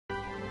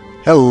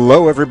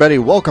Hello everybody,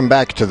 welcome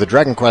back to the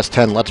Dragon Quest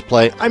X Let's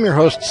Play. I'm your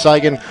host,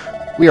 Saigan.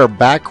 We are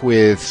back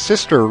with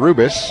Sister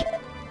Rubis,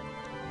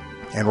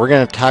 and we're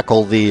going to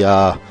tackle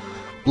the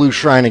Blue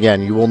Shrine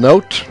again. You will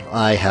note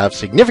I have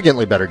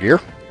significantly better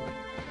gear.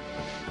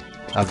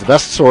 I have the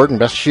best sword and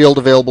best shield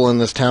available in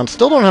this town.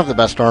 Still don't have the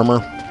best armor.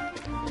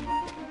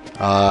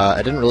 I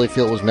didn't really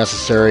feel it was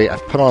necessary.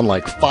 I've put on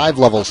like 5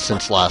 levels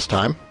since last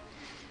time.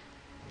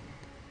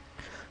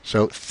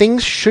 So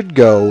things should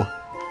go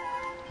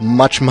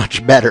much,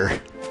 much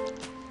better.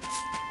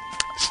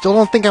 Still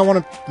don't think I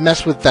want to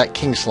mess with that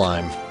king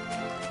slime.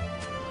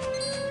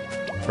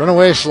 Run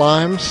away,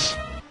 slimes.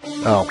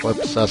 Oh,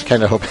 whoops. I was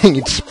kind of hoping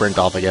he'd sprint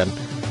off again.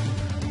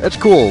 It's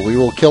cool. We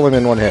will kill him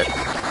in one hit.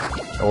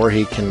 Or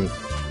he can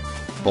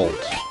bolt.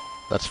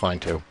 That's fine,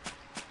 too.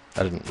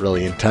 I didn't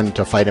really intend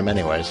to fight him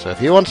anyway, so if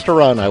he wants to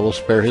run, I will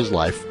spare his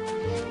life.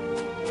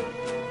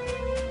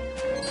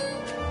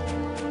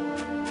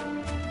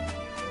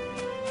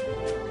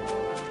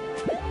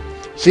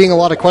 Seeing a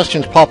lot of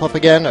questions pop up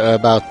again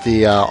about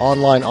the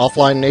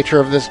online-offline nature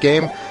of this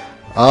game.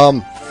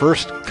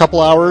 First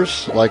couple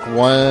hours, like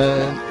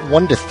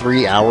 1 to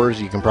 3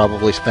 hours, you can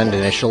probably spend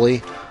initially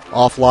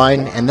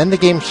offline, and then the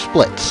game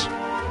splits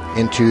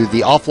into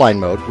the offline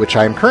mode, which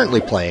I am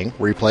currently playing,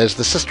 where you play as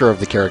the sister of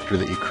the character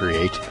that you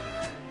create,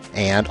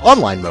 and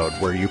online mode,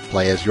 where you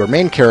play as your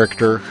main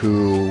character,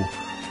 who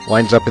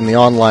winds up in the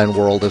online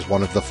world as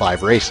one of the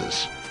 5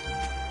 races.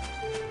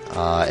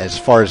 As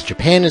far as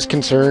Japan is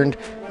concerned,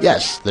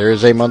 yes, there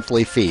is a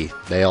monthly fee.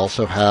 They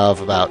also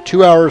have about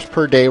 2 hours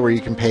per day where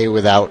you can pay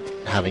without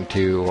having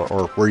to,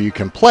 or where you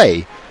can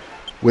play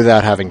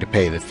without having to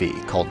pay the fee,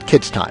 called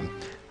Kids Time.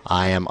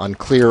 I am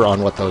unclear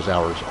on what those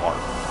hours are.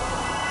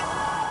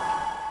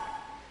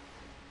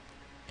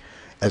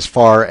 As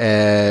far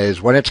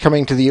as when it's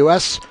coming to the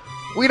US,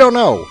 we don't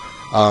know.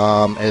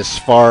 As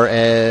far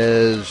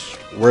as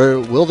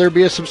will there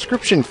be a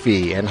subscription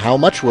fee, and how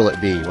much will it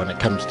be when it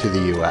comes to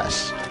the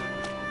US?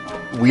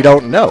 We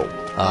don't know.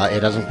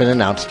 It hasn't been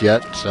announced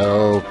yet,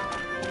 so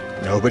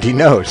nobody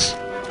knows.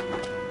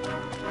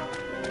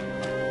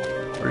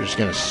 We're just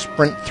going to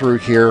sprint through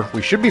here.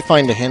 We should be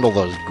fine to handle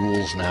those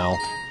ghouls now.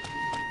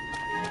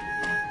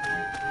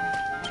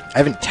 I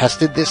haven't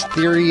tested this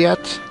theory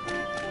yet,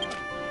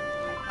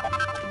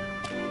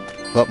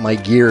 but my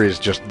gear is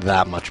just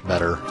that much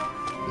better.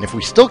 And if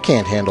we still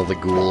can't handle the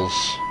ghouls,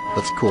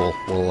 that's cool.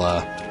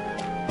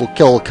 We'll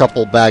kill a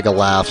couple bag of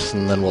laughs,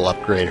 and then we'll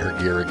upgrade her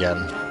gear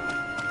again.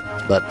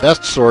 But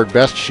best sword,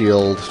 best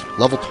shield,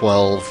 level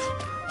 12,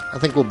 I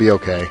think we'll be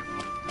okay.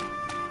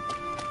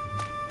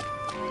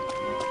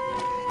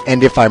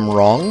 And if I'm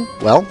wrong,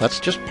 well, that's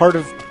just part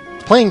of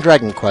playing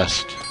Dragon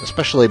Quest,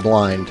 especially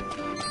blind.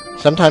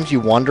 Sometimes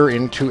you wander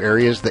into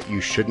areas that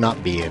you should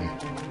not be in.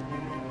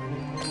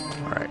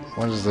 Alright,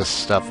 what is this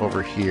stuff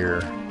over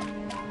here?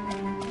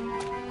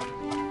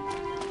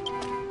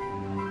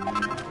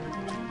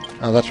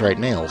 Oh, that's right,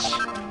 nails.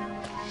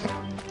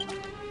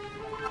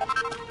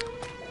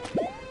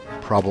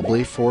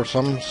 Probably for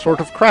some sort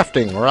of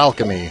crafting or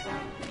alchemy.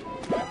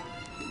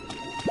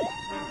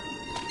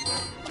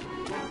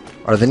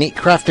 Are the neat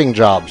crafting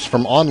jobs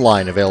from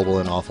online available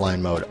in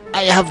offline mode?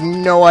 I have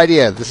no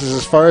idea. This is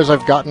as far as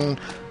I've gotten,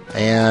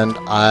 and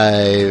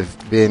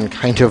I've been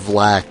kind of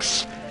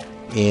lax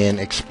in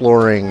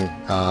exploring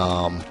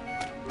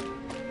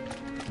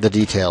the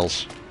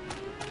details.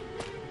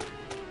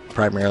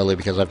 Primarily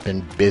because I've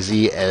been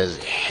busy as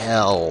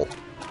hell.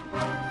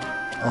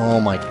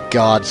 Oh my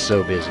god,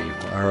 so busy.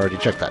 I already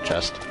checked that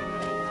chest.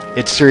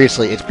 It's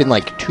been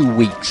like 2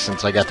 weeks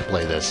since I got to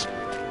play this.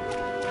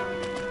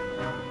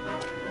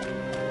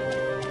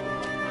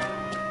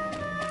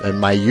 And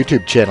my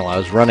YouTube channel, I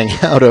was running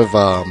out of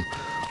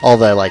all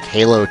the like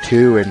Halo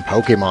 2 and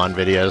Pokemon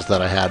videos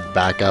that I had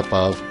backup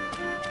of.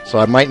 So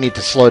I might need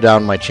to slow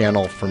down my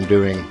channel from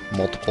doing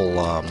multiple,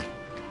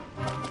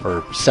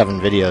 or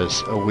 7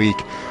 videos a week.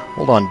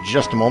 Hold on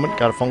just a moment,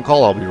 got a phone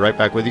call, I'll be right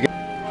back with you guys.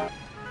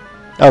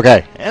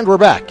 Okay, and we're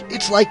back.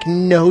 It's like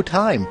no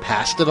time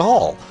passed at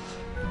all.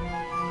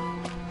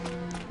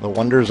 The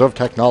wonders of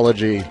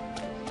technology.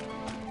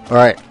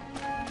 Alright.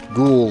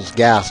 Ghouls,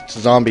 ghasts,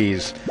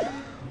 zombies,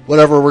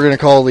 whatever we're going to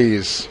call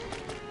these.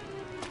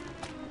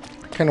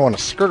 I kind of want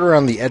to skirt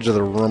around the edge of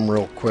the room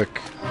real quick.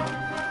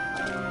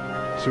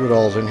 See what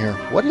all's in here.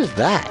 What is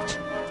that?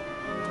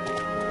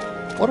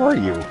 What are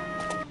you?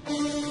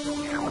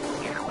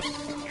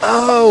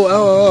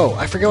 Oh,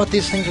 I forget what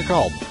these things are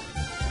called.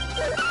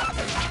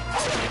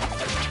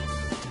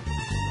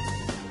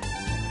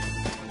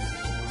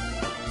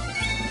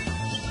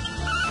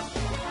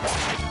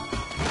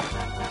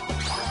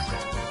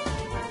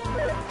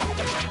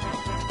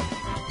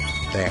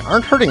 They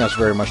aren't hurting us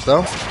very much,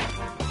 though.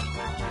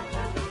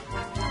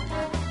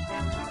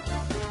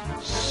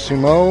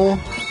 Sumo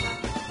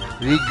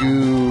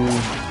Rigu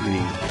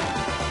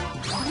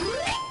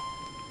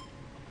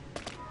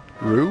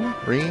Ru?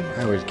 Ri?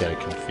 I always get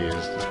it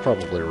confused. It's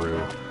probably Ru.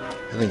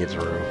 I think it's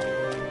Ru.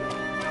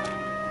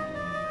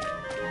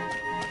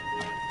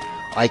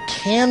 I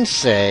can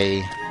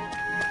say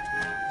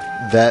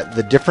that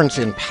the difference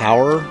in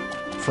power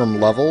from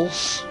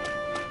levels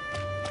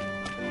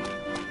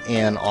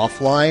and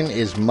offline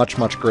is much,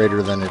 much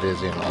greater than it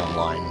is in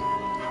online.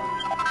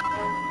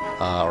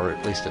 Or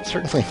at least it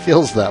certainly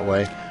feels that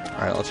way.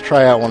 Alright, let's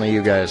try out one of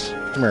you guys.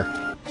 Come here.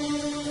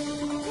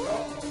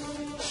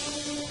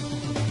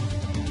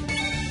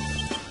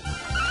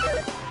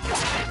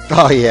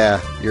 Oh yeah,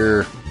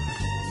 you're...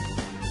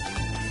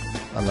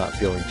 I'm not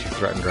feeling too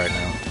threatened right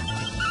now.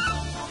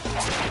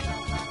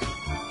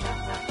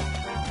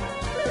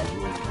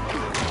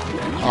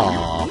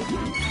 Aww.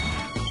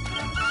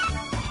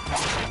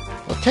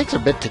 Well, it takes a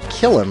bit to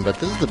kill him, but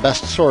this is the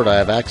best sword I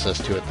have access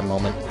to at the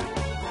moment.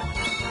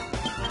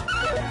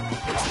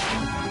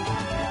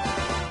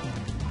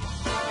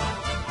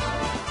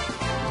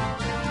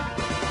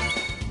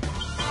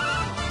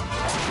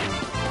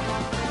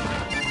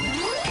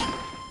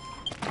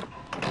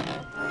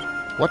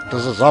 What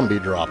does a zombie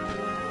drop? I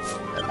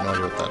have no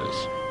idea what that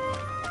is.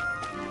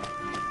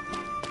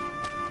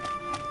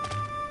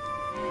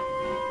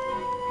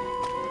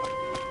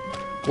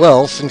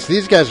 Well, since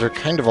these guys are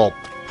kind of all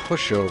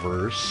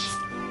pushovers,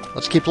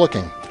 let's keep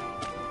looking.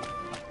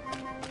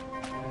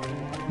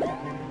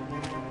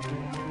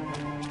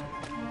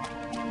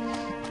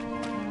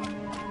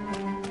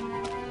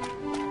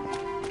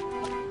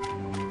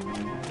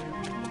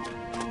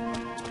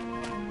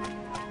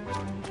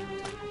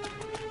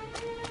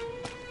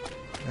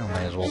 I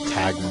might as well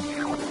tag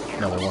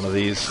another one of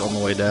these on the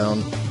way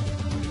down.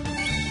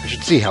 I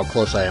should see how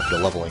close I have to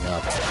leveling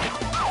up.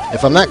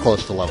 If I'm that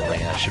close to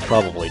leveling, I should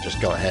probably just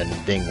go ahead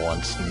and ding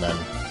once and then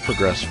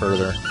progress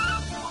further.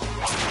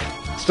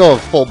 Still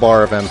have full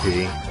bar of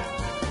MP.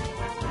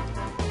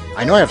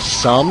 I know I have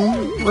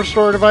some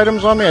restorative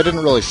items on me. I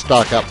didn't really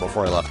stock up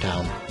before I left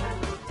town.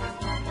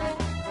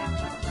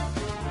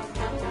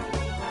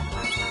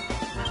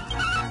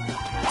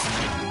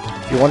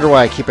 If you wonder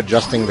why I keep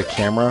adjusting the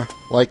camera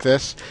like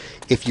this,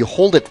 if you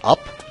hold it up,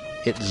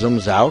 it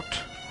zooms out.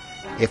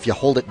 If you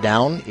hold it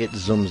down, it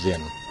zooms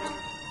in.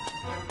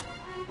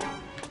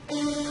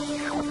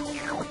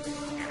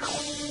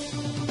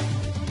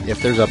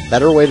 If there's a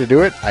better way to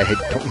do it, I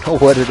don't know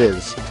what it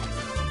is.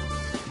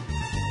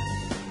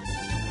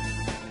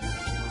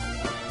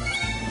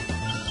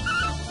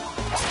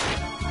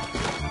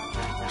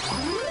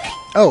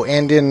 Oh,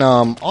 and in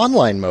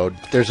online mode,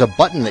 there's a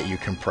button that you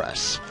can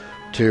press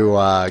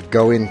to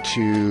go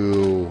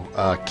into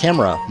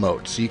camera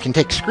mode. So you can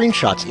take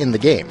screenshots in the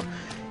game,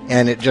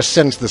 and it just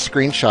sends the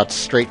screenshots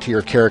straight to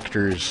your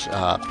character's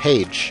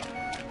page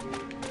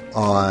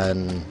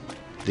on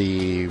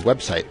the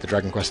website, the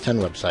Dragon Quest X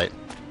website.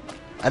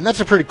 And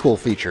that's a pretty cool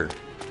feature.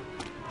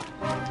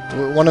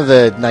 One of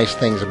the nice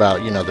things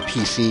about, you know, the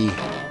PC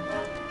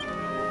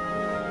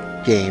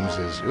games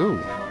is... Ooh,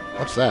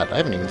 what's that? I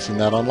haven't even seen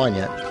that online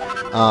yet.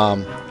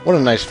 One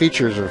of the nice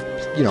features of,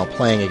 you know,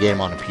 playing a game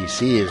on a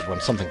PC is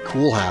when something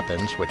cool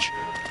happens, which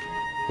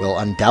will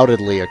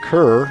undoubtedly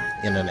occur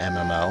in an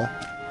MMO,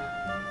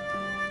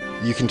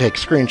 you can take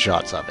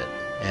screenshots of it.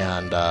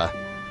 And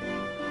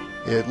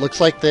it looks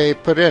like they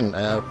put in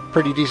a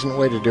pretty decent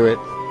way to do it.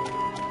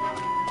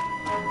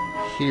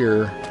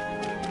 Here,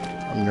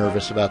 I'm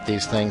nervous about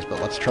these things,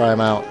 but let's try them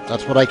out.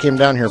 That's what I came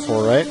down here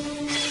for, right?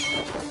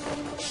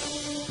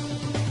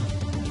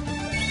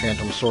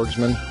 Phantom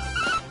Swordsman.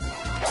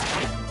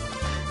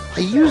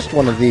 I used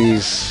one of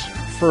these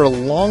for a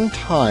long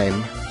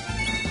time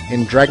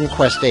in Dragon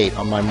Quest VIII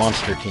on my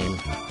monster team.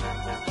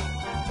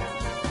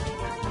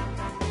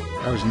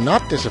 I was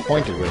not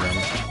disappointed with him.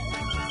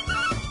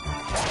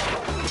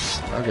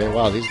 Okay,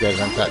 wow, these guys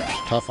aren't that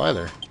tough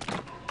either.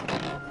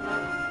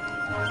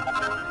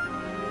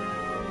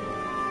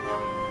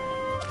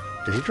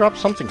 Did he drop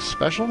something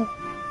special?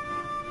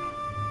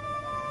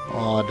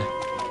 Odd.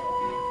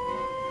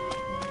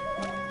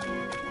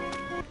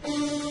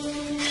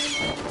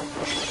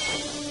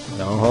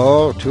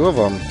 No, two of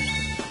them.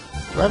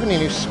 Do I have any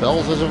new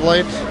spells as of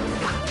late?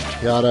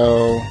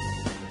 Yado.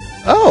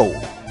 Oh!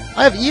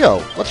 I have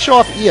EO. Let's show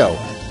off EO.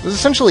 This is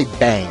essentially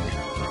Bang.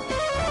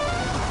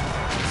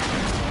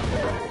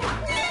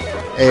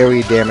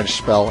 AoE damage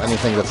spell.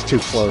 Anything that's too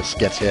close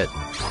gets hit.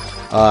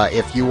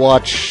 If you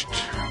watched...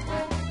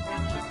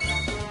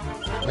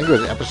 I think it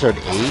was episode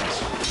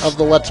 8 of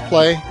the Let's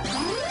Play.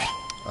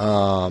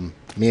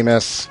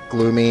 Mimus,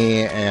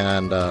 Gloomy,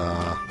 and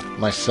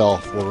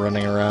myself were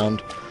running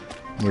around.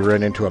 We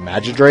ran into a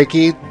Magic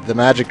Drakey. The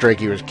Magic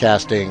Drakey was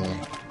casting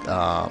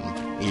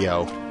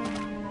EO.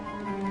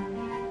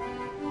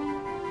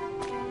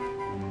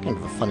 Kind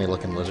of a funny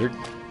looking lizard.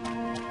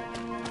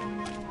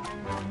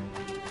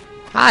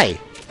 Hi!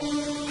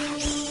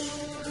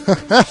 Look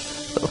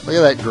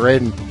at that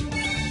grin.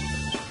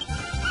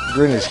 The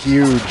grin is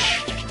huge.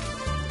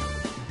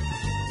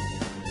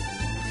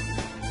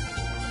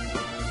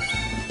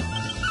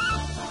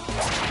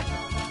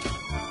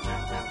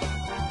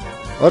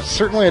 Well, it's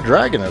certainly a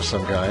dragon of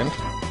some kind. And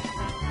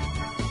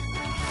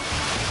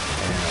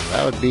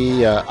that would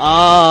be,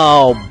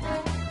 oh!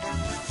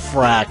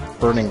 Frack.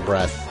 Burning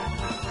Breath.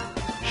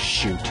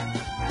 Shoot.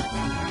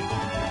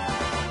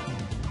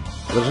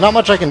 There's not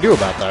much I can do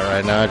about that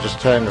right now. I just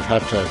kind of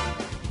have to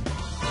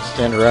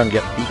stand around and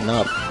get beaten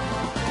up.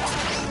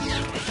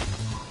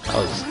 That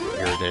was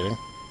irritating.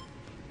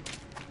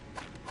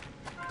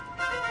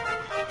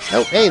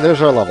 Oh, hey,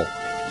 there's our level.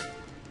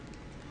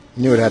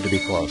 Knew it had to be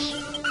close.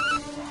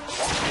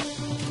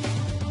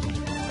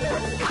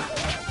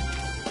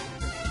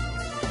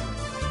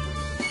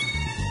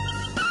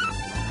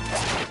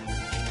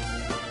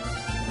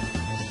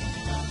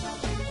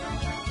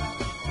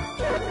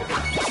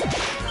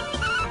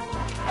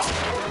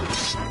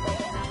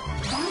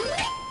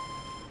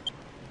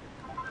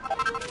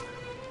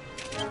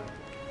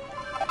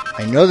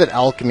 I know that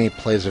alchemy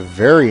plays a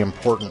very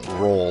important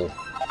role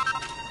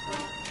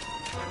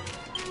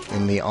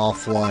in the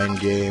offline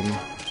game,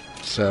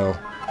 so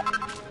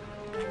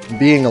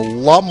being a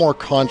lot more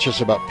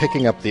conscious about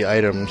picking up the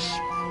items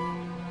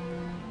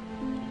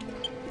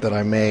that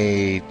I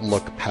may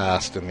look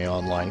past in the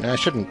online. I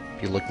shouldn't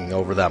be looking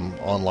over them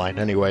online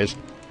anyways.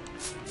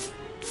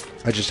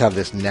 I just have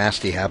this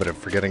nasty habit of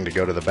forgetting to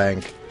go to the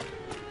bank.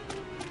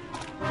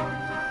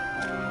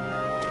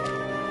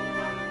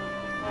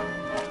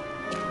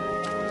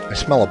 I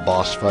smell a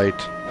boss fight.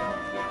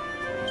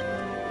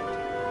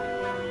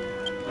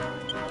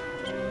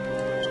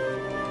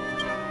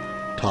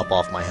 Top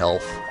off my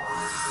health.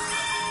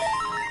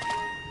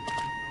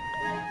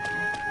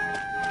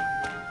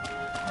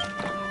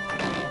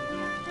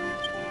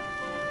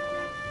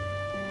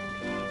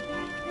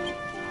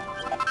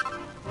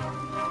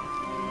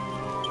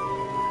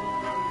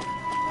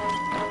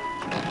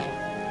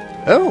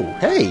 Oh,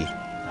 hey!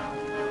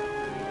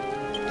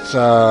 It's,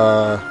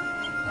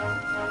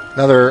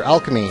 another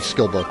alchemy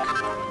skill book.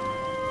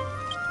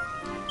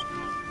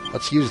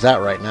 Let's use that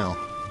right now.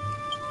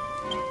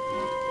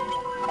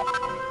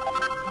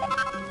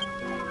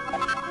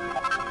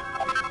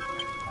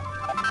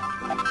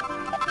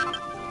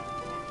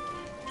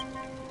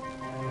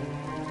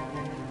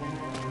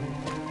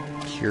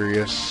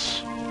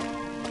 Curious.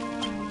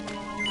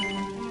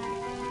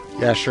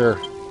 Yeah, sure.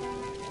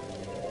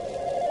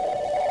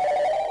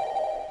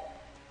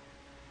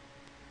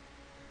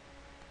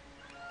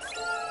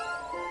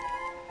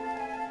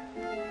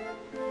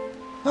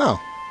 Oh.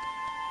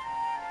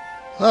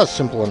 Well, that's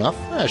simple enough.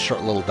 A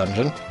short little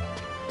dungeon.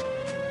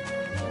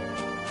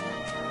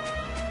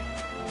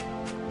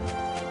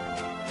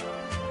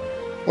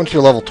 Once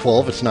you're level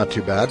 12, it's not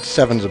too bad.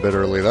 7's a bit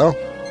early, though.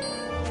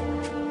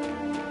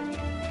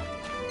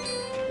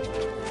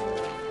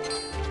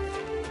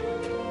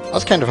 I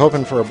was kind of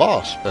hoping for a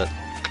boss, but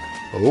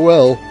oh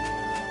well.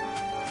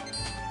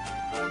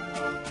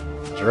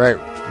 That's right.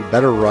 You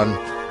better run.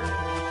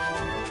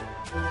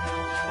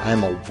 I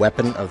am a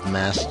weapon of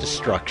mass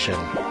destruction.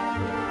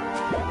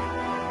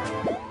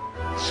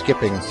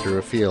 Skipping through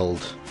a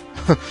field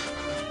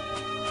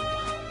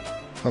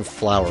of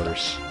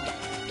flowers.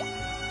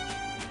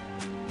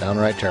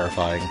 Downright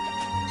terrifying.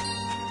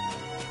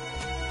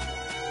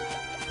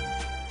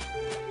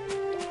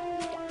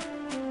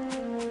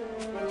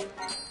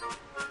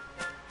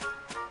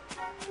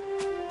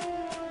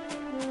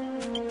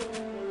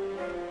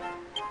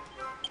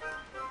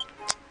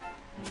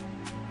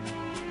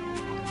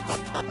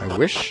 I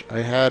wish I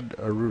had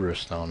a Rura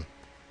Stone.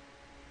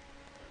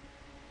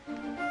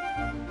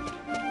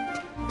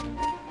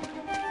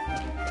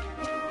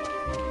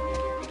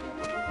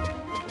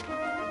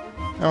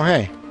 Oh,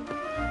 hey.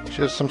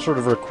 She has some sort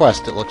of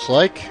request, it looks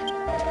like.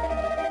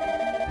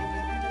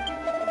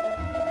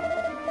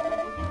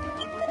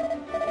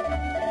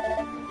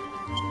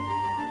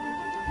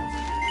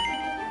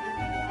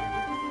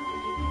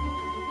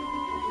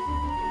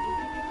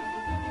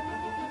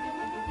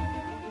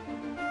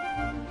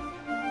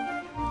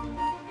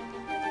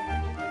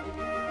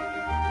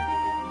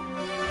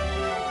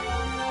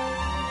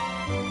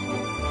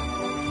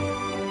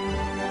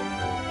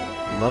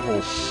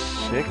 Level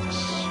 6?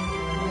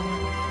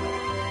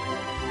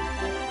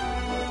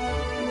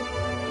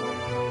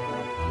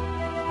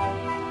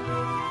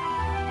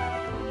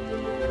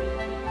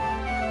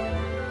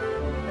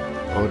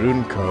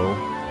 Orunko.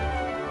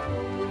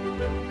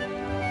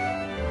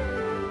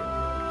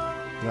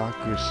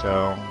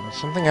 Yakuso.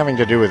 Something having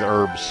to do with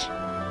herbs.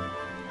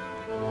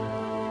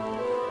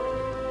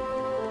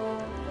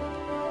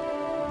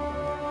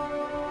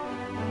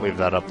 Leave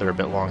that up there a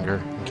bit longer.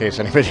 In case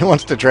anybody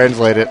wants to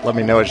translate it, let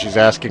me know what she's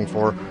asking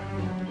for.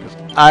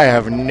 I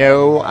have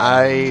no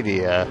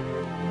idea.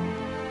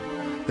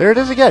 There it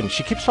is again.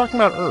 She keeps talking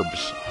about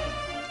herbs.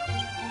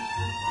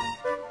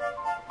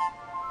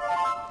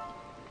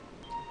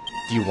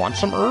 Do you want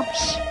some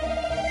herbs?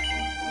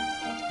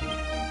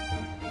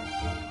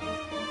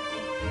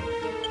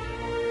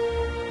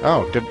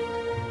 Oh, did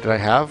I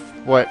have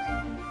what?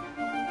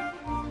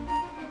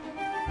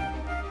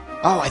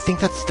 Oh, I think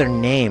that's their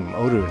name,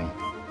 Odun.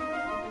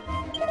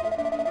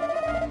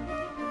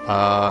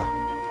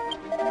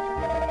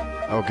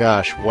 Oh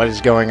gosh, what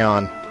is going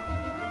on?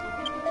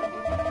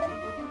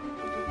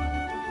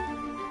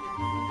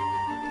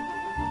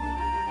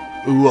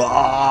 Ooh,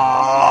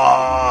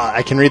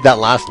 I can read that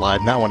last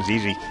line. That one's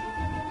easy.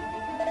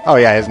 Oh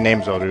yeah, his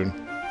name's Odun.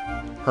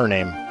 Her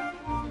name.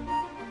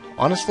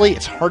 Honestly,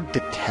 it's hard to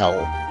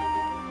tell.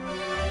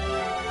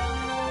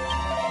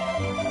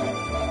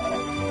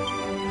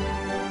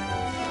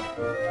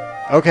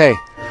 Okay,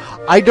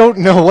 I don't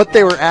know what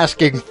they were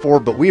asking for,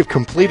 but we have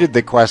completed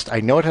the quest. I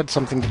know it had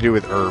something to do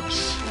with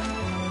herbs.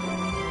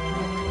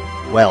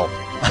 Well,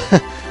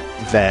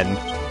 then,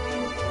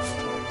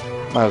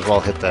 might as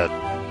well hit that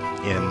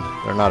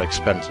inn. They're not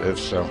expensive,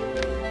 so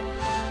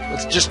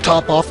let's just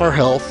top off our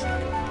health.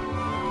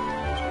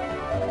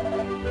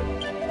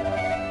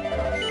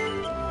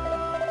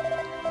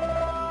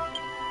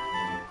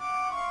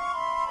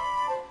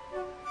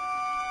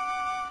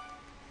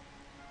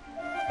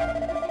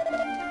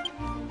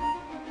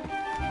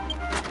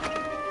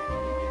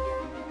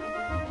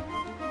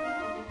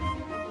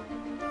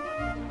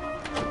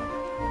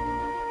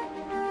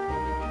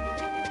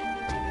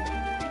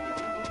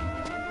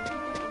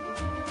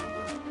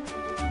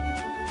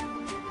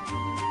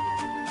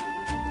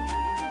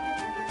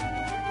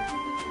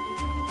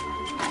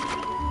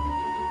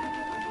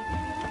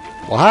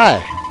 Well,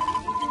 hi.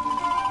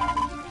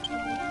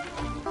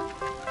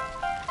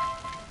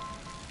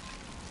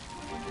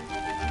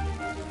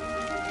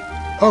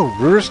 Oh,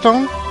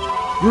 Ruristone?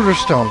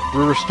 Ruristone,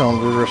 Ruristone,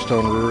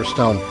 Ruristone,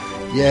 Ruristone.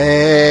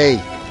 Yay!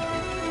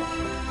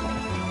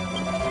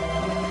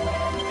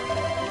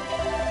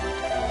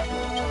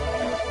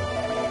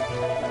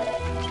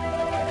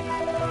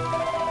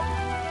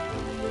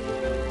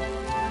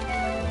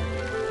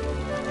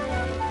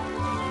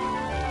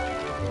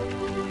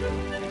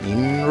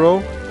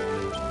 Inro?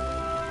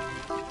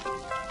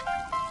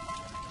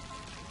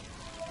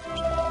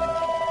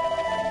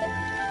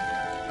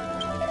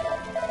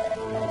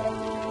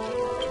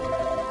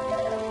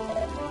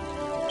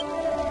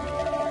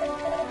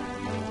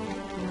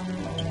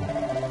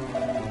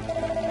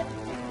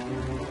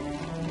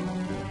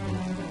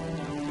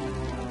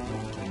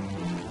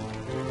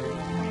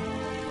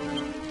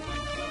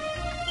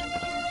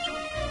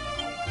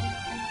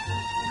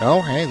 Oh,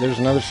 hey, there's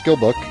another skill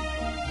book.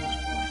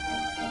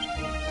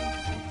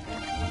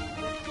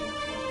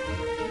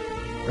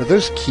 Are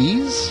those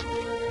keys?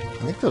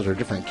 I think those are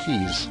different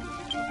keys.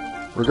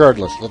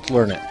 Regardless, let's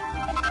learn it.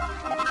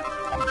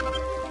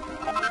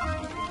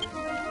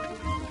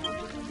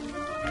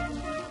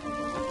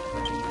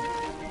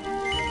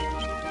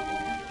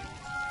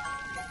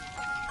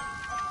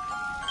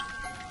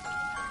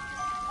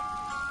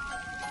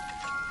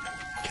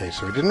 Okay,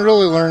 so we didn't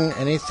really learn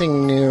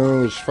anything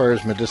new as far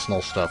as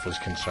medicinal stuff is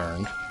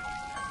concerned.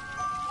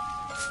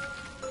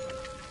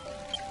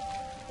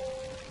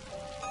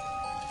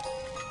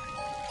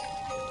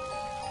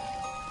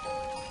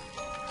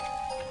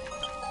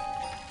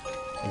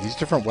 Are these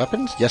different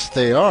weapons? Yes,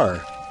 they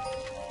are.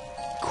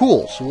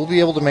 Cool, so we'll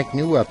be able to make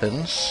new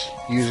weapons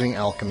using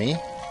alchemy,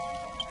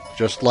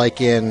 just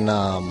like in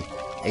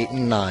 8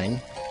 and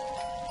 9.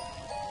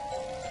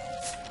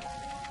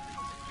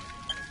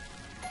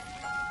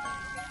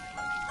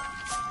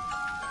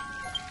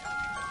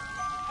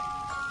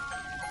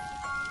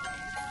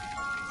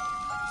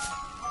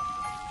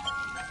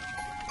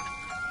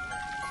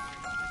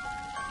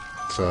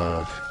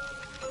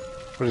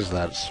 What is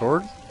that,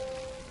 sword?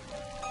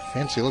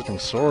 Fancy looking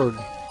sword.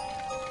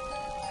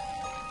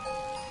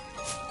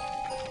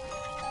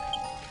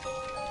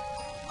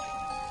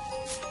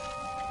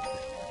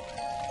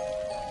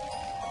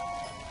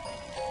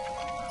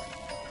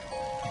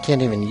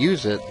 Can't even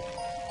use it.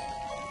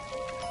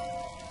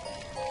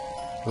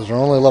 Those are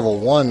only level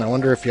 1. I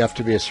wonder if you have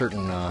to be a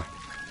certain, Why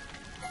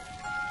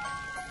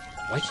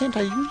can't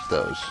I use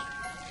those?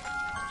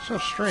 So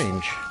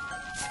strange.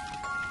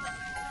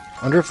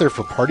 Wonder if they're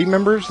for party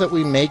members that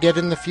we may get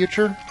in the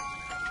future?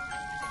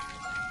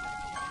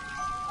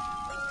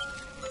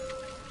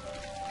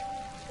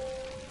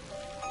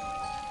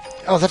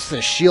 Oh, that's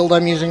the shield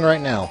I'm using right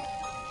now.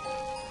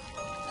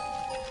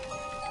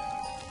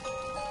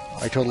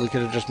 I totally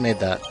could have just made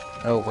that.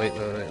 Oh, wait.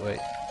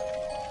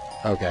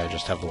 Okay, I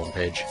just have the one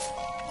page.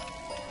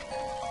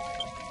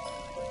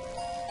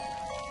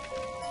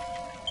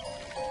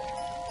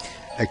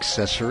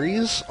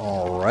 Accessories.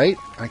 Alright,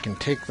 I can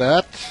take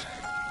that.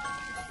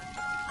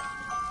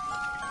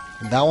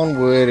 That one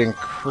would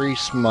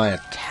increase my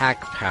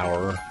attack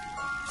power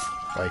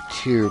by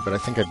 2, but I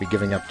think I'd be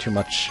giving up too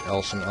much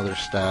else in other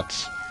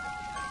stats.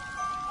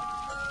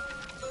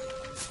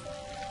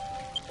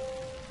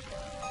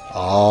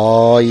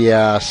 Oh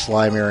yeah,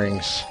 slime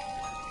earrings.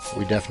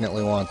 We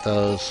definitely want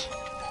those.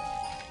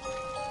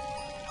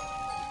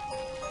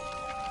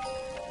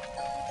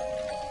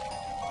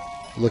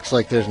 Looks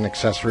like there's an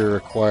accessory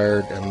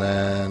required, and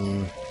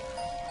then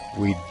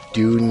we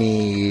do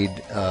need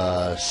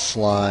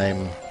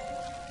slime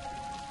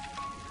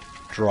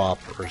drop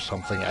or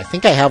something. I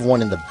think I have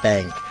one in the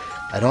bank.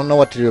 I don't know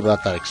what to do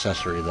about that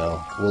accessory,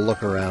 though. We'll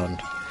look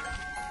around.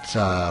 It's,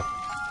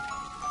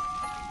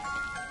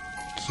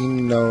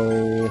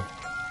 Kino...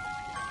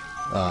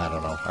 I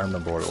don't know. I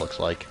remember what it looks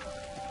like.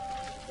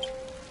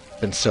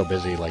 Been so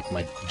busy, like,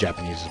 my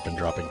Japanese has been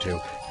dropping, too.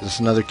 Is this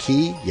another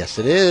key? Yes,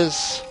 it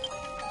is.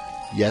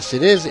 Yes,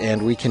 it is,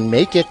 and we can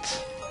make it.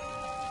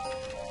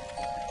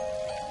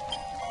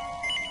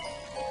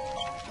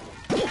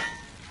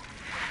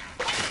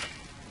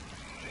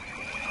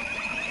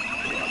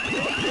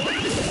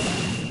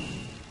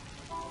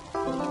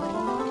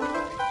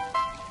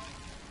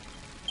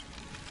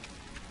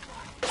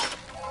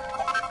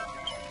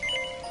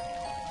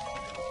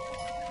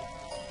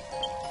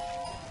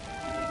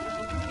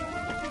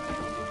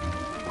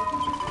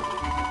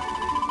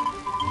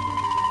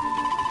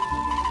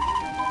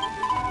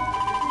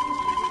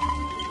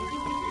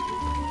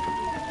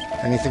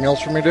 Anything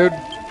else for me, dude?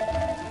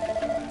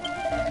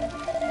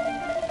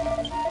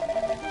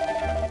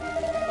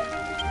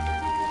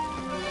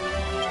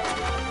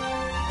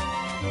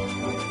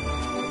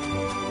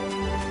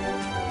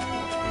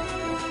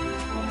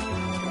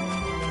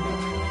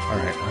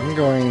 Alright, I'm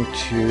going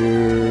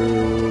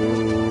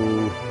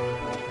to...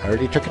 I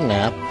already took a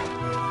nap.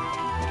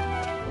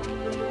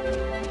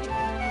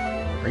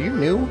 Are you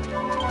new?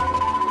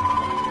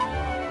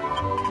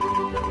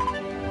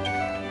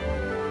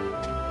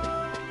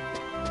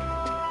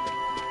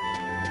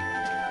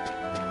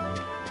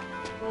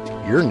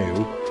 You're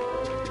new.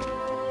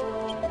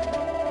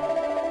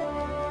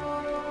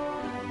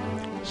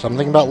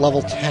 Something about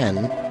level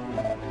 10.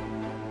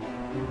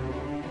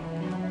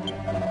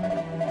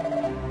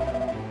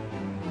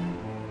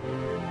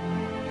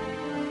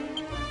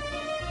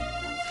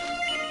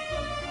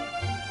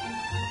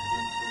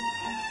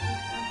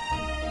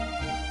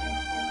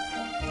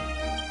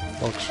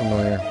 Looks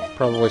familiar.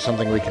 Probably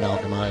something we can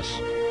alchemize.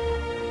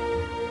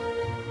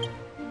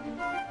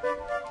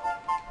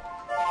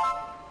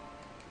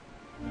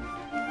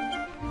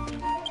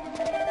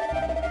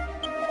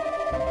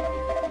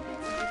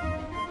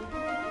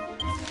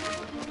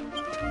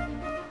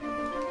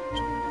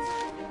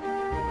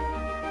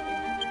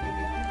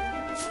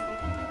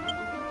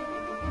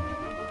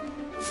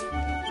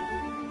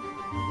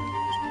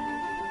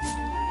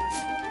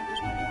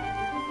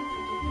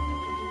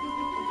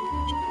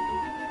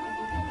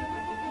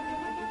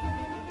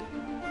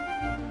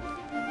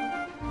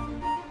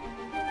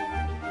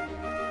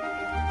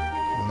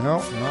 No,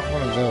 not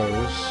one of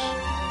those.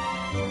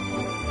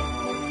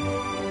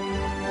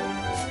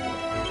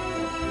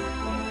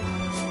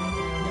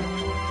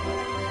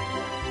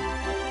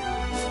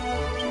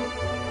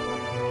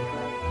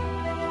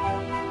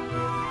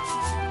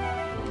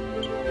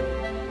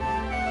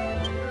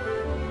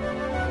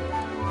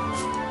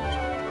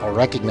 I'll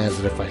recognize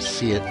it if I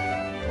see it.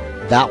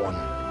 That one.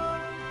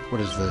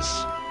 What is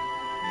this?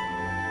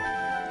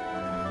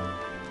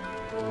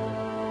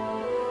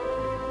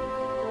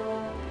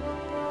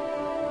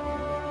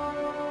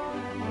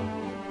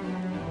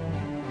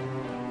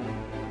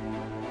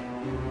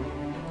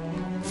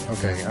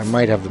 Okay, I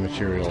might have the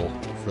material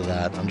for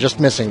that. I'm just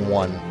missing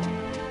one.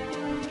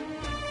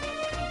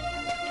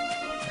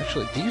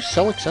 Actually, do you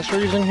sell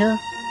accessories in here?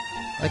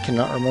 I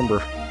cannot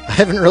remember. I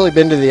haven't really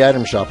been to the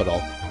item shop at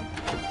all.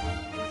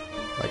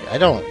 Like, I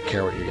don't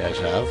care what you guys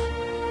have.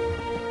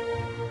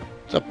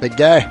 What's up, big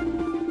guy?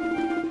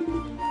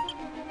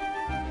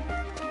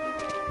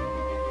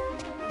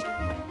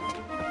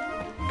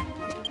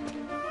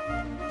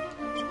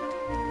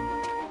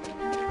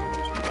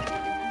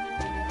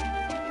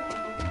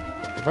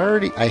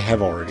 I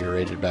have already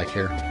raided back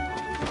here.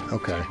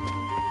 Okay.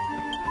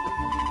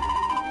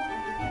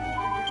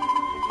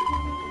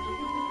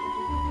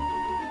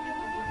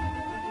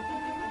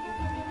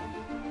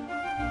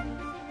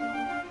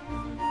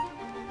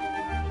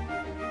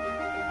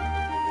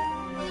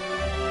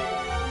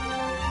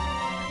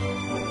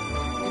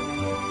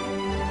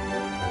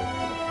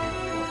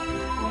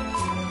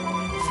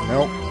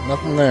 Nope,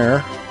 nothing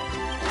there.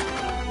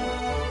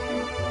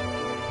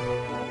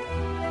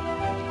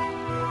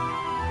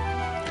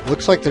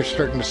 Looks like they're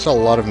starting to sell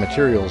a lot of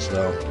materials,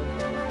 though.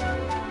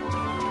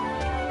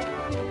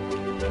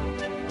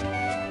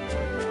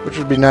 Which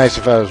would be nice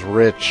if I was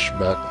rich,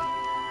 but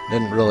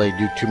didn't really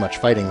do too much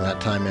fighting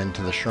that time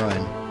into the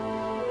shrine.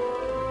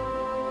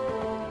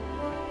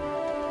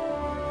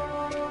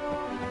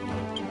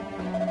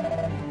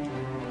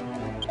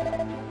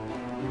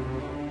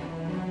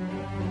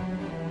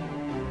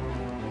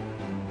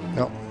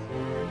 Nope.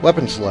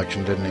 Weapon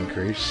selection didn't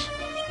increase.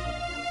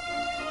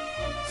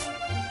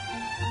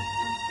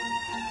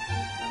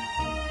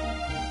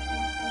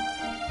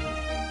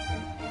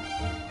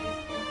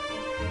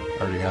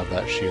 Already have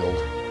that shield.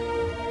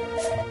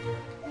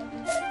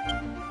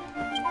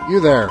 You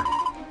there.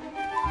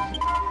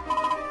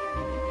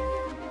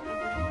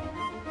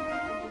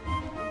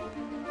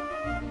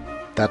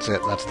 That's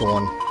it. That's the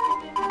one.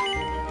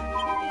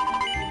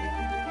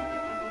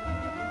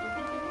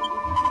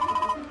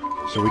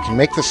 So we can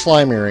make the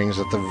slime earrings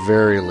at the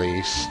very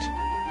least.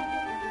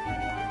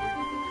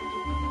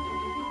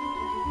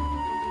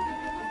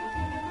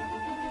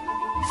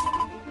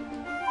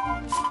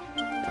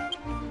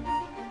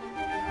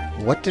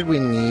 What did we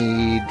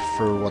need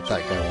for what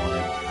that guy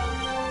wanted?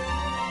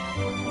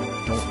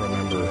 Don't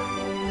remember.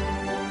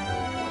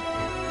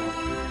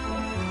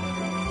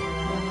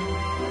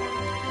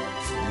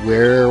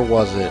 Where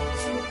was it?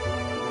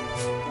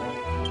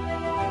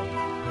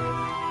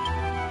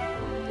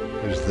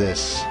 It was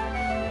this.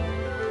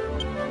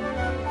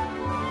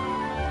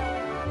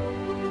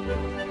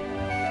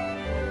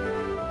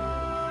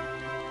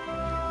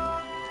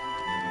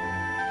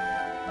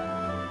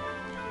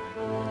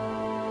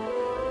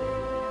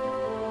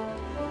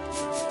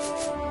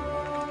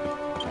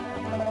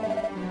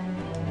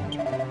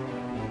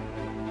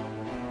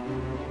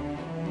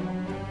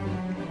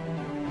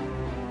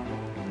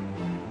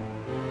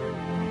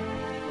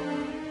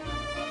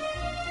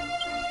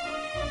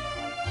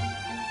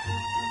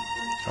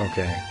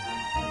 Okay.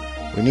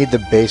 We need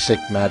the basic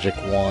magic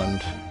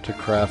wand to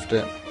craft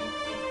it.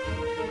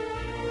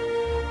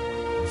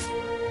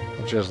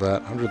 How much is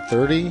that?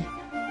 130?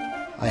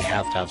 I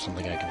have to have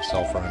something I can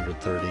sell for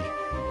 130.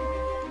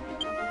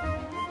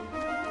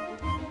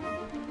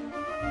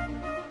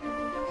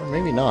 Or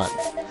maybe not.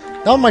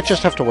 That one might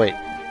just have to wait.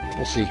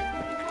 We'll see.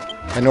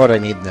 I know what I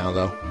need now,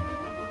 though.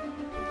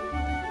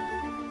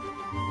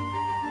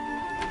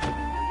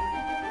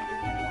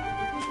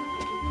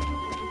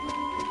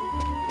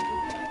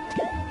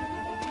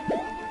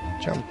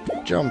 Jump,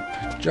 jump,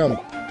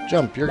 jump,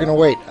 jump. You're gonna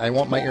wait. I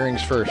want my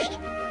earrings first.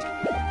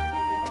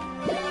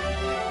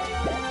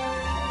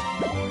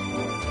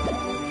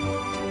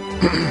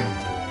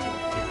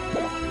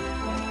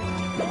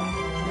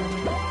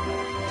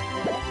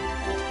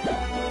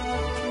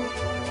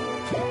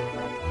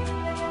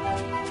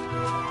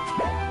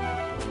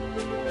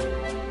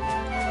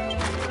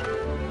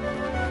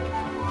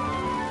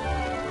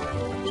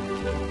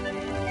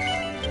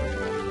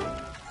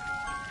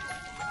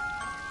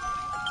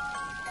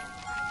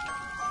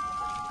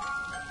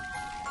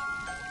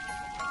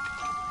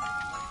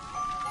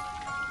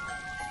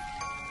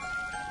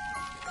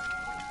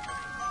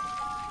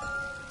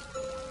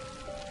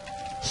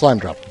 Slime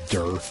drop.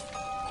 Durr.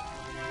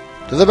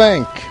 To the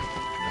bank!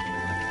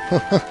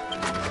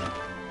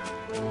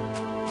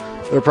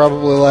 They're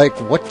probably like,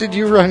 what did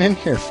you run in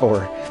here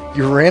for?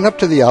 You ran up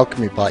to the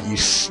alchemy pot, you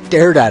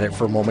stared at it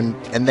for a moment,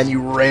 and then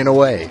you ran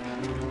away.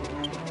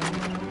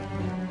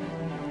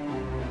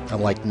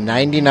 I'm like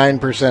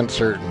 99%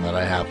 certain that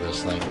I have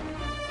this thing.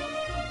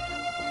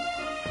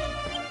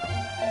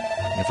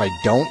 And if I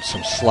don't,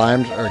 some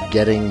slimes are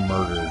getting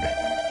murdered.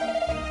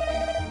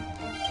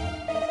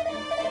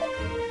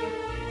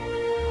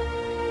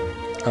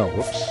 Oh,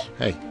 whoops.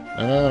 Hey.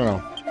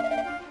 No.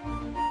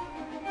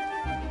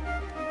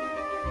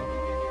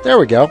 There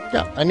we go.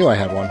 Yeah, I knew I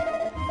had one.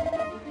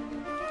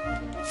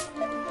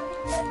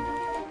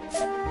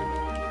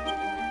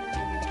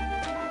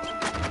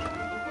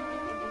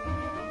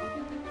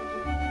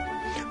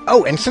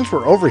 Oh, and since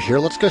we're over here,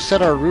 let's go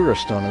set our Rura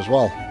Stone as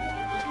well.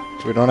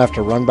 So we don't have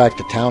to run back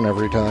to town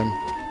every time.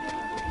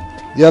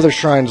 The other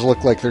shrines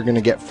look like they're going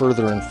to get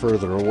further and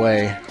further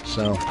away,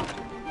 so...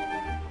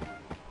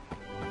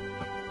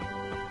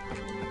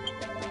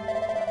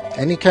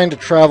 Any kind of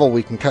travel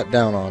we can cut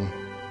down on.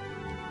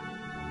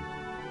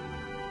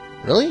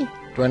 Really?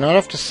 Do I not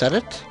have to set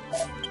it?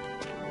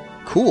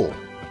 Cool.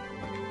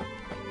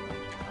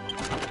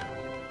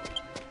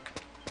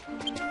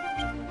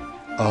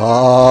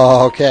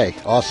 Oh, okay.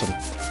 Awesome.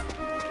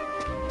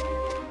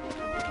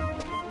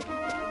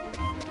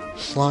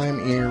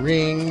 Slime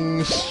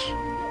earrings.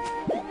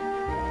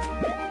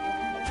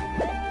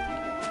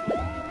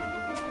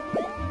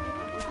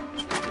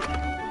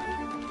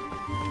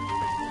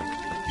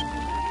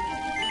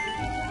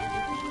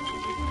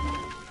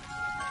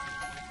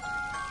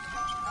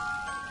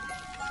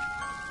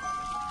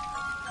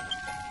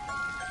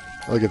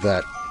 Look at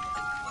that.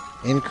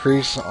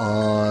 Increase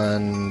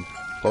on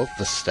both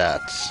the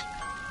stats.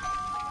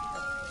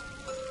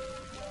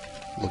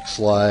 Looks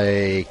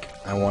like,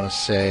 I want to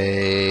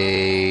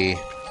say,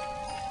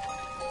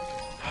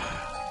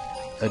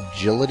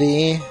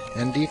 agility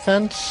and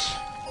defense.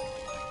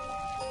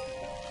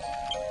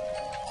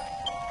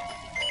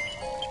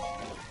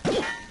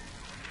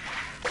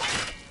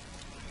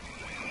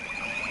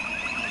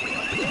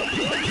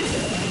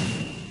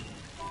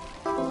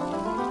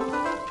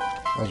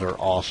 Those are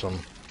awesome.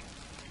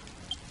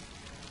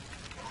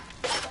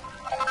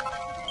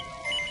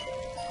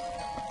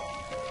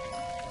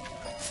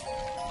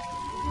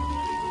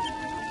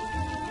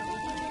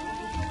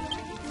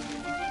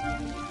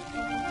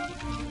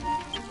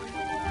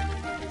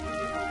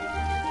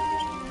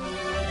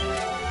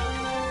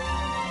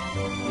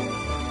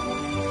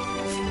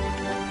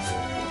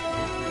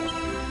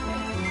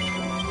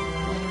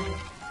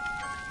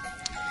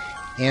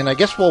 And I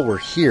guess while we're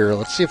here,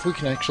 let's see if we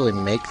can actually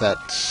make that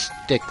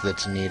stick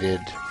that's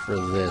needed for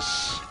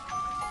this.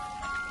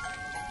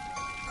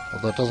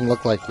 Although it doesn't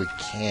look like we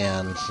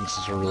can, since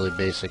it's a really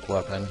basic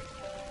weapon.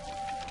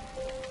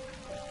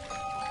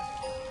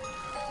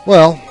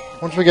 Well,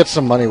 once we get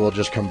some money, we'll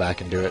just come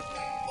back and do it.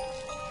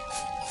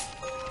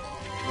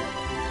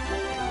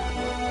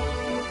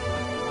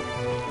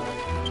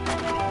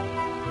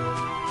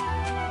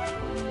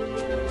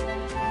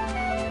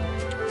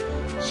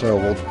 So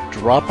we'll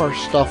drop our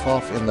stuff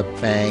off in the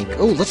bank.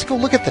 Oh, let's go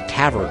look at the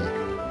tavern.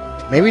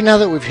 Maybe now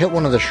that we've hit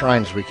one of the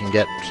shrines, we can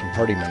get some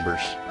party members.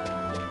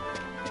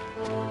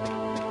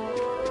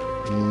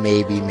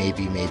 Maybe.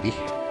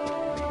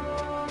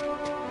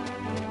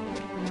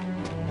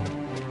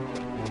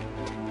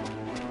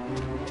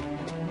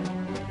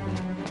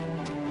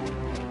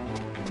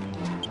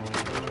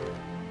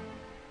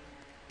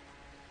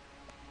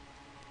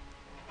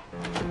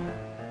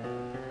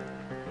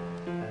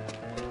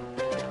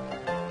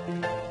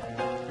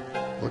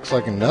 Looks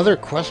like another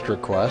quest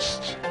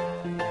request.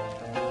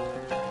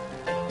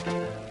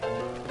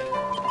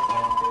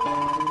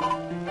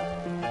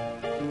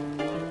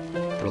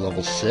 For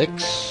level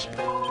 6.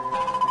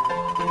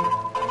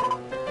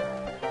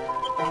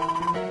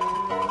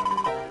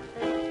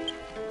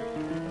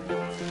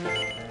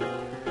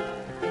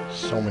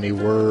 So many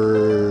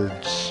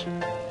words.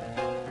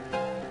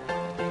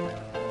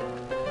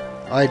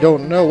 I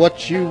don't know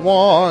what you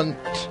want.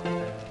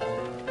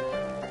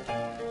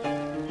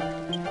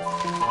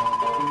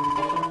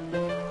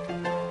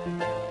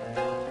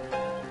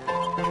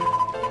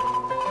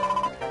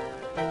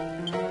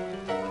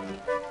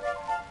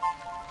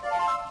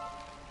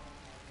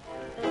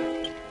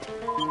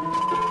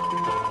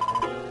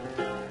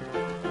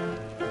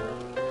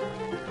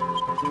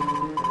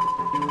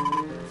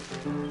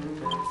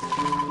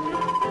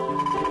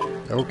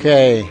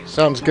 Okay,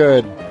 sounds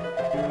good.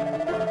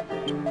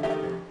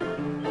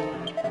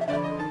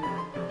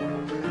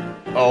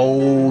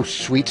 Oh,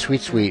 sweet, sweet,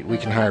 sweet. We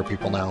can hire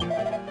people now.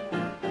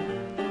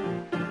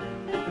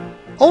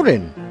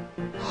 Odin!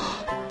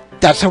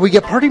 That's how we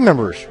get party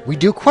members. We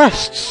do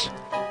quests.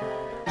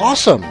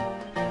 Awesome!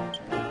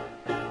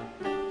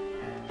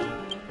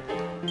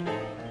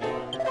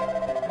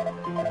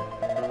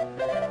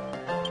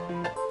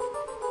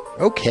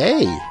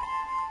 Okay.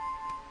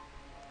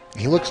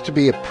 He looks to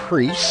be a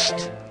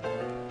priest.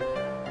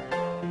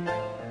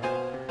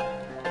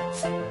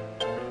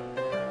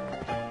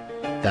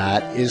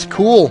 That is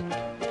cool.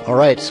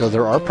 Alright, so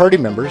there are party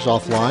members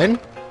offline.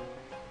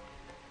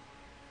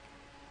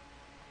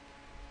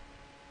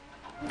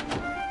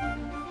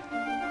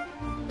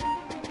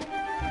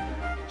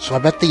 So I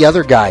bet the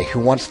other guy who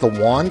wants the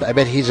wand, I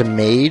bet he's a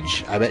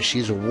mage. I bet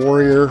she's a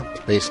warrior,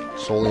 based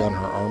solely on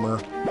her armor.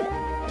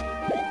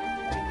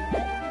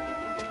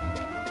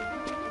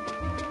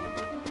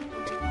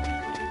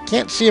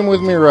 Can't see him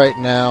with me right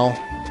now.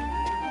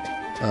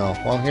 Oh,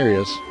 well, here he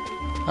is.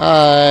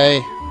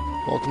 Hi.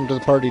 Welcome to the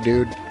party,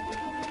 dude.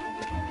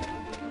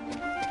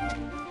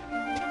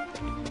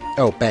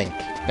 Oh, bank.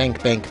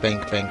 Bank, bank,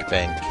 bank, bank,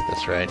 bank.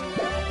 That's right.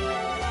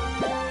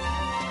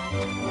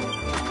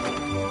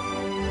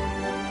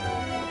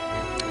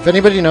 If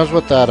anybody knows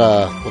what that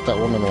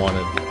woman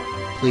wanted,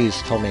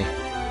 please tell me.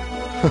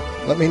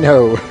 Let me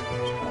know.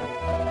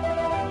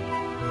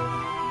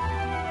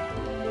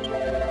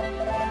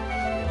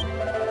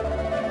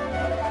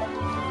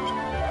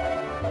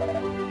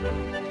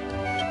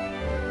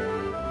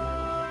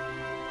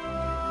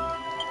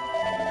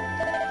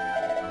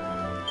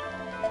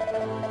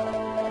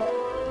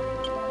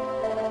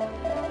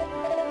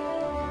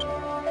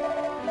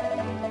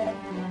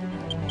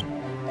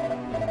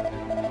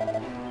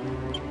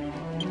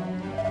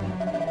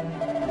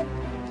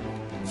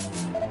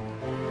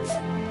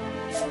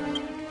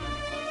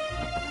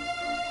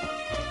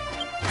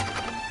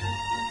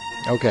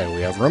 Okay,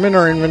 we have room in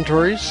our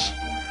inventories.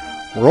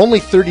 We're only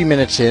 30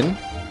 minutes in.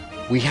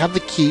 We have the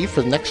key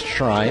for the next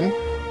shrine.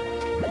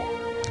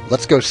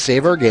 Let's go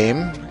save our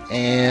game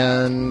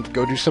and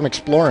go do some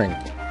exploring.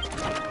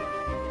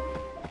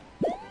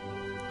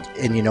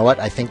 And you know what?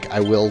 I think I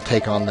will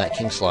take on that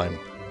king slime.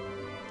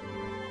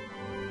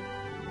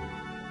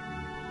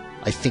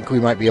 I think we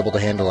might be able to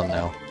handle him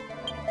now.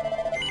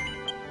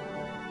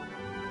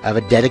 I have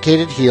a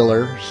dedicated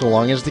healer. So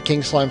long as the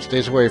king slime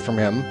stays away from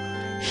him,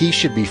 he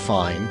should be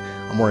fine.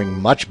 I'm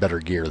wearing much better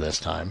gear this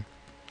time.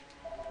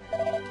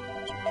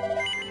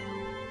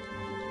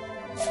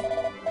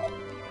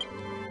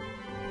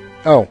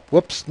 Oh,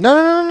 whoops. No,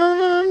 no, no,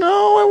 no, no,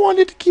 no, I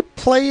wanted to keep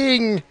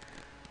playing.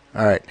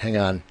 Alright, hang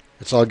on.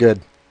 It's all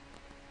good.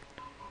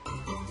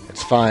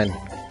 It's fine.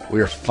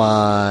 We're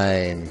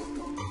fine.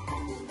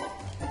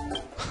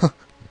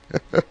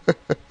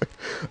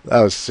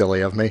 That was silly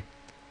of me.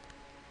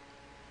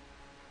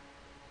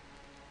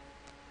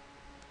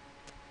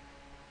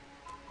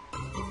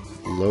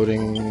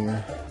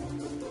 Loading.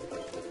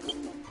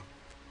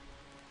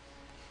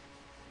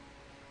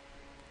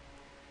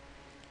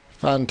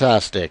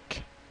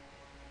 Fantastic.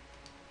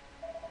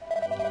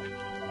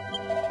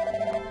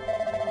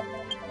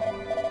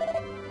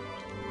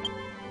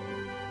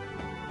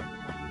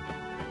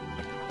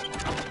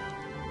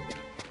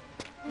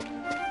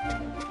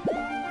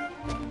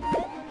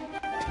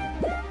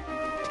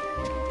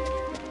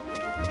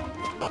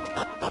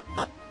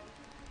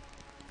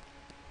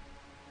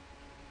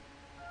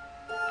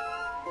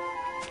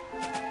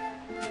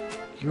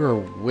 You are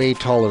way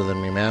taller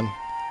than me, man.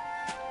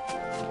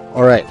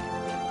 Alright,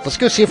 let's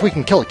go see if we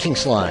can kill a king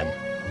slime.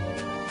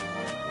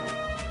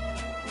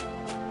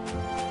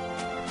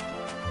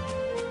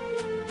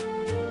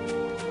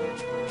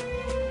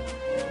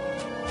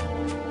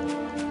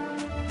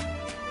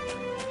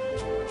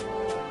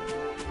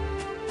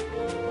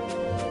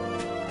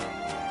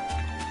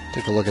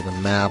 Take a look at the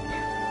map.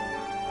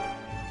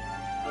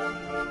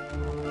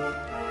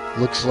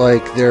 Looks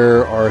like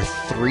there are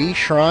 3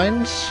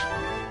 shrines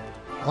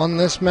on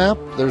this map.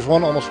 There's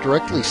one almost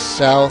directly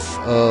south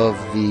of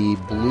the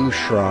blue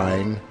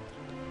shrine.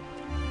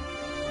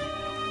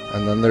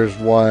 And then there's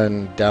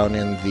one down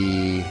in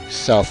the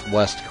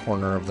southwest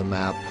corner of the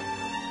map.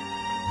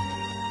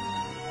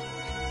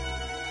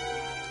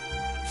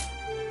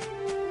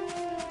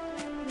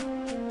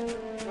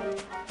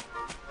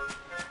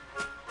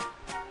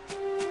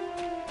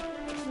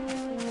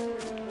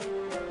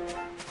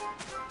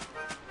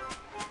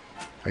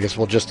 I guess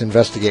we'll just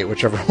investigate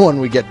whichever one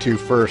we get to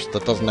first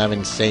that doesn't have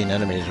insane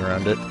enemies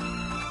around it.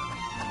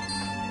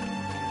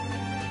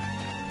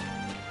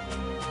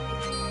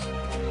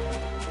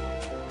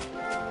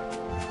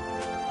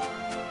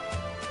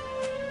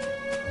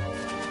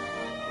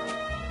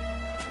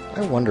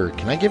 I wonder,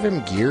 can I give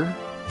him gear?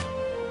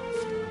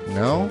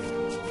 No?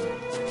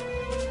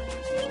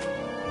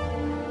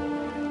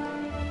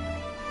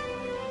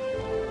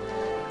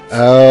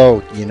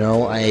 Oh, you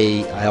know,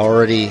 I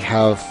already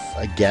have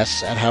a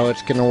guess at how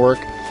it's going to work.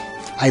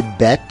 I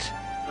bet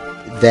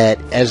that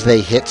as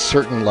they hit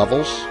certain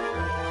levels,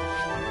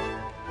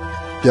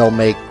 they'll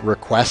make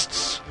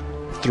requests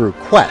through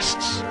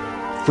quests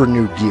for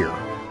new gear.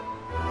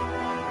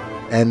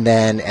 And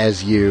then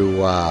as you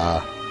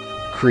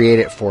create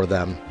it for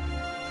them,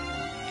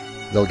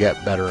 they'll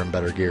get better and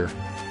better gear.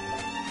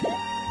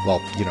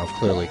 Well, you know,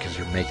 clearly because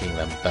you're making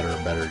them better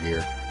and better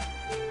gear.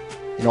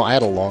 You know, I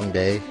had a long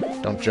day.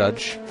 Don't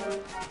judge.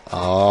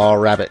 Oh,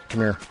 rabbit,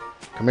 come here.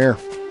 Come here.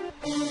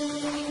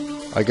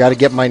 I gotta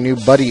get my new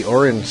buddy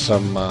Orin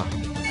some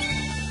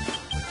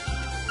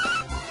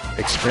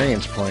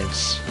experience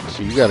points.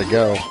 So you gotta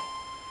go.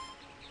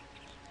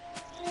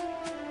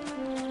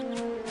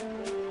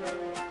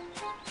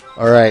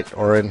 Alright,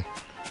 Orin.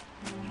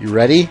 You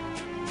ready?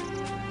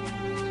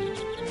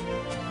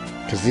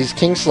 Because these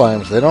king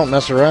slimes, they don't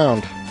mess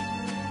around.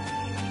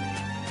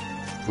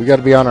 We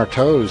gotta be on our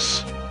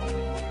toes.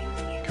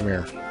 Come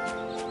here.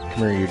 Come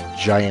here, you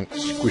giant,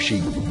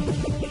 squishy,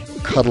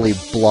 cuddly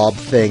blob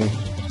thing.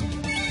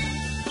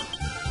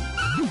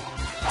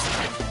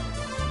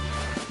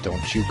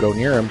 Don't you go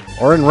near him.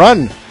 Orin,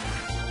 run!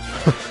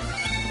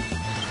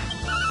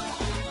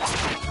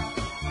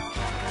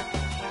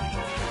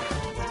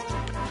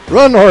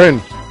 Run,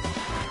 Orin!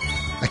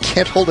 I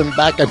can't hold him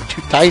back, I'm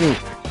too tiny.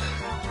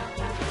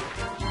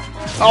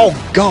 Oh,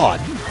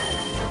 God!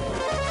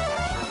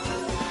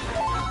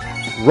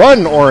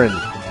 Run, Orin!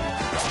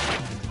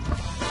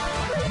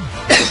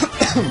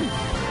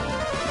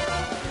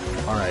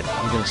 Alright,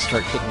 I'm gonna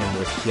start hitting him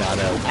with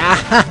Hyato.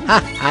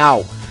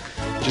 Ow!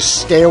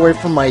 Just stay away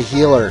from my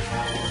healer.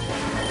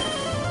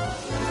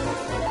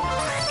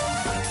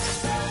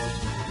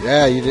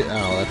 Yeah, you did. Oh,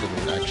 that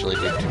didn't actually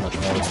do too much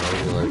more than a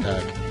regular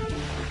attack.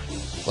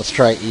 Let's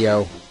try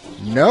EO.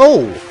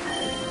 No!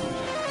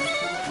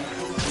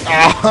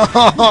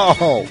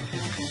 Oh!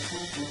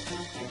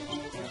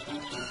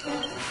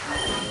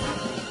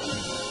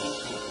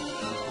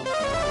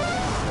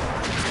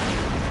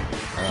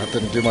 That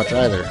didn't do much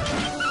either.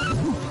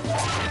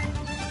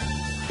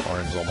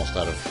 Orin's almost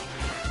out of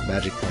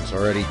magic points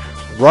already.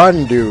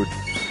 Run, dude!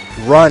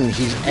 Run!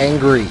 He's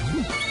angry!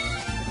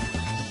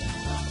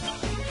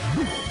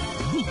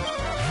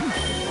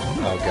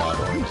 Oh god,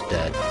 Orin's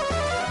dead.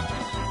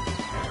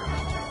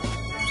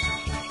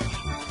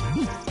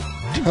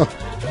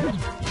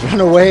 Run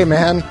away,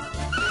 man!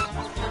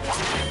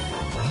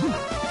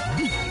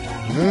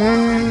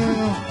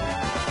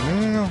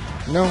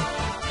 No.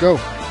 Go!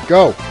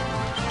 Go!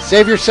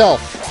 Save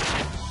yourself!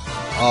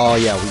 Oh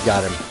yeah, we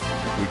got him.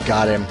 We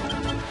got him.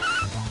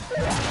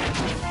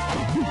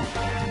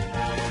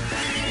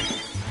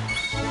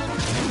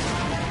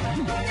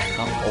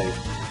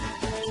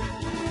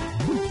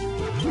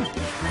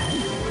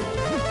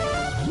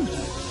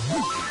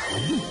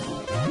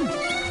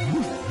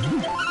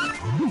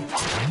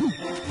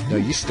 No,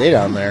 you stay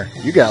down there.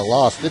 You got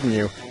lost, didn't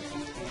you?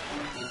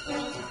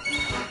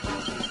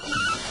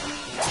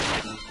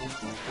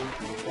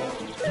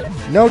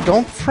 No,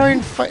 don't try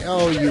and fight.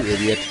 Oh, you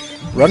idiot.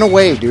 Run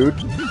away,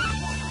 dude.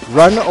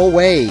 Run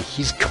away.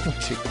 He's going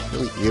to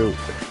kill you.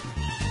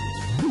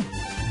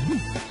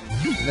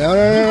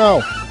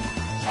 No.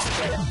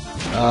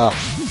 Oh,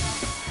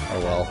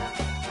 well.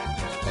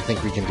 I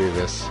think we can do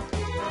this.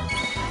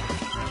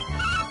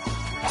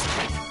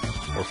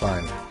 We're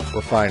fine.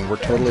 We're fine. We're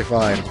totally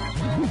fine.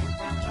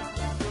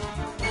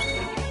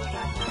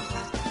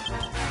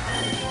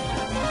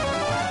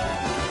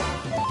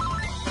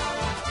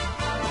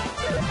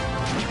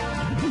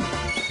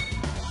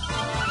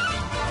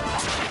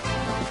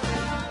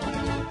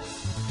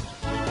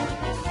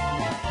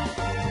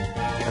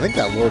 I think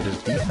that lowered his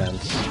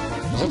defense.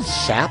 Was that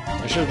sap?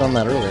 I should have done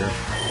that earlier.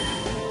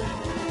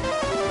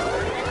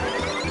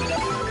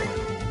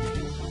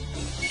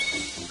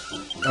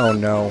 Oh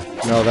no.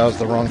 No, that was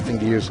the wrong thing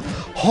to use.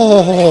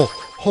 Oh,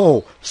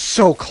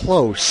 so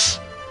close.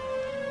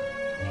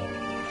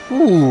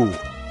 Whew.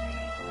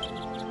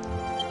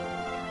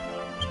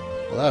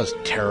 Well, that was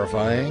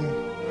terrifying.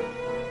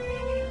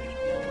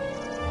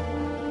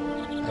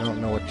 I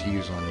don't know what to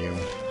use on you.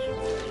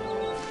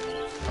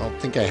 I don't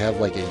think I have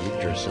like a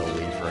Yggdrasil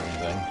leaf or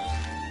anything.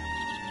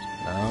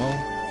 No?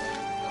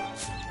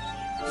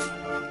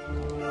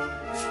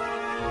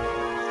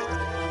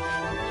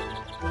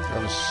 Do I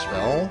have a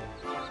spell?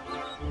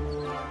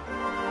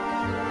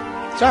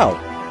 It's out.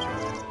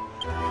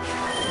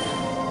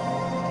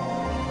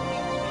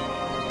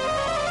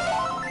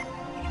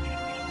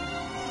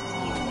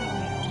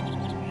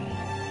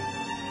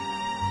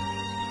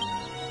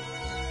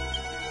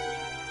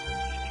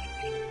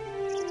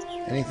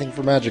 Anything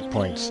for magic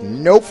points?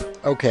 Nope.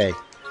 Okay.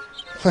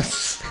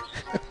 Let's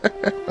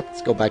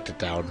go back to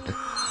town.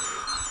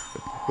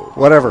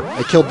 Whatever.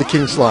 I killed the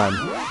king slime.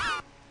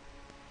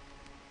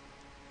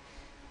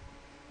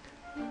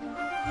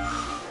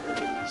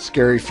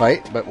 Scary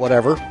fight, but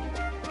whatever.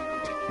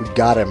 We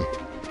got him.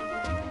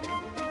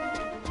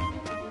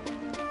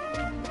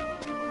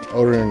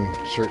 Odin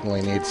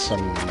certainly needs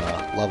some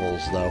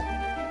levels, though.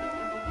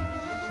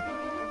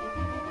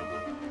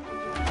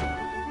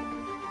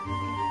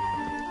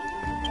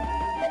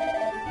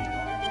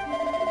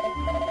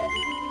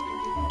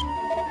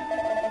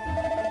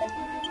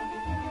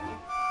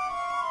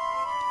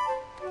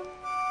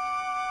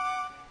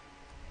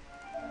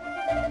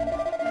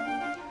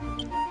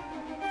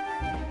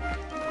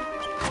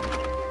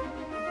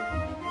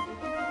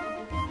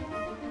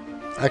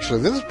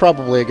 Actually, this is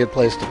probably a good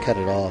place to cut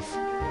it off.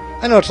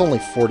 I know it's only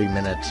 40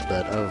 minutes,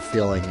 but I have a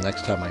feeling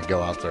next time I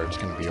go out there it's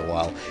going to be a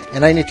while.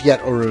 And I need to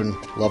get Orun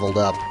leveled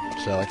up,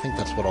 so I think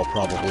that's what I'll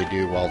probably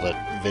do while the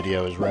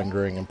video is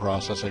rendering and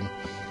processing.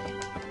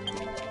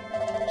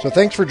 So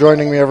thanks for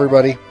joining me,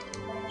 everybody.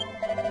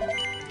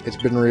 It's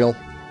been real.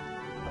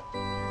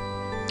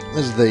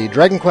 This is the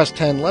Dragon Quest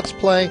X Let's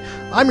Play.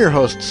 I'm your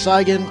host,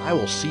 Saigan. I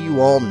will see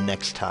you all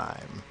next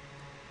time.